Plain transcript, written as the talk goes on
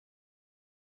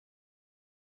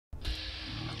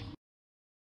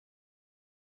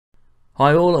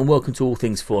Hi all and welcome to All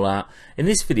Things Fallout. In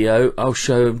this video I'm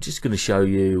just going to show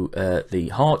you the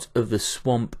Heart of the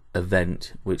Swamp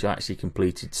event, which I actually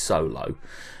completed solo.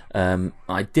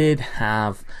 I did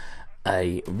have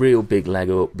a real big leg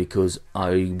up because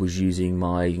I was using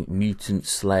my Mutant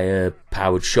Slayer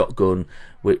powered shotgun,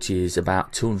 which is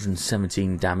about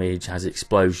 217 damage, has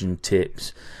explosion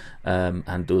tips,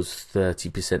 and does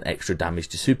 30% extra damage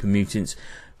to super mutants.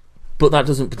 But that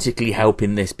doesn't particularly help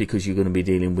in this because you're going to be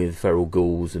dealing with feral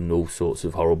ghouls and all sorts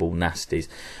of horrible nasties.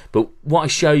 But what I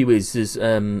show you is there's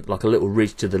like a little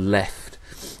ridge to the left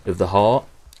of the heart,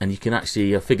 and you can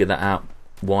actually figure that out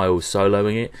while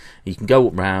soloing it. You can go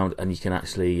up round and you can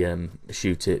actually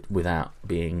shoot it without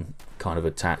being kind of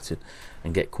attacked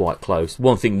and get quite close.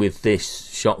 One thing with this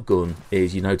shotgun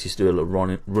is you notice do a little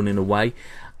running away.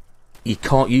 You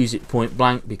can't use it point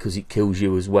blank because it kills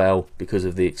you as well because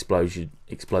of the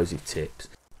explosive tips.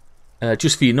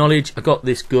 Just for your knowledge, I got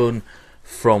this gun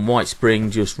from White Spring,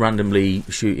 just randomly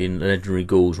shooting legendary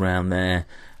ghouls around there.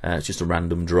 It's just a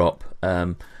random drop.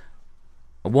 One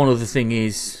other thing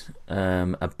is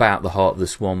about the Heart of the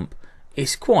Swamp.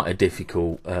 It's quite a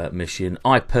difficult mission.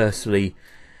 I personally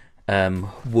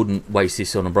wouldn't waste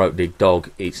this on a broke dig dog.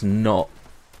 It's not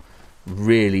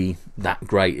really that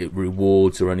great at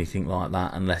rewards or anything like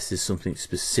that unless there's something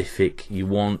specific you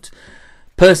want.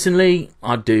 Personally,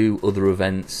 I'd do other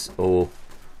events or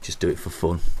just do it for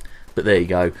fun. But there you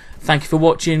go. Thank you for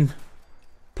watching.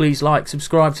 Please like,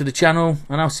 subscribe to the channel,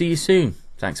 and I'll see you soon.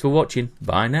 Thanks for watching.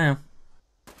 Bye now.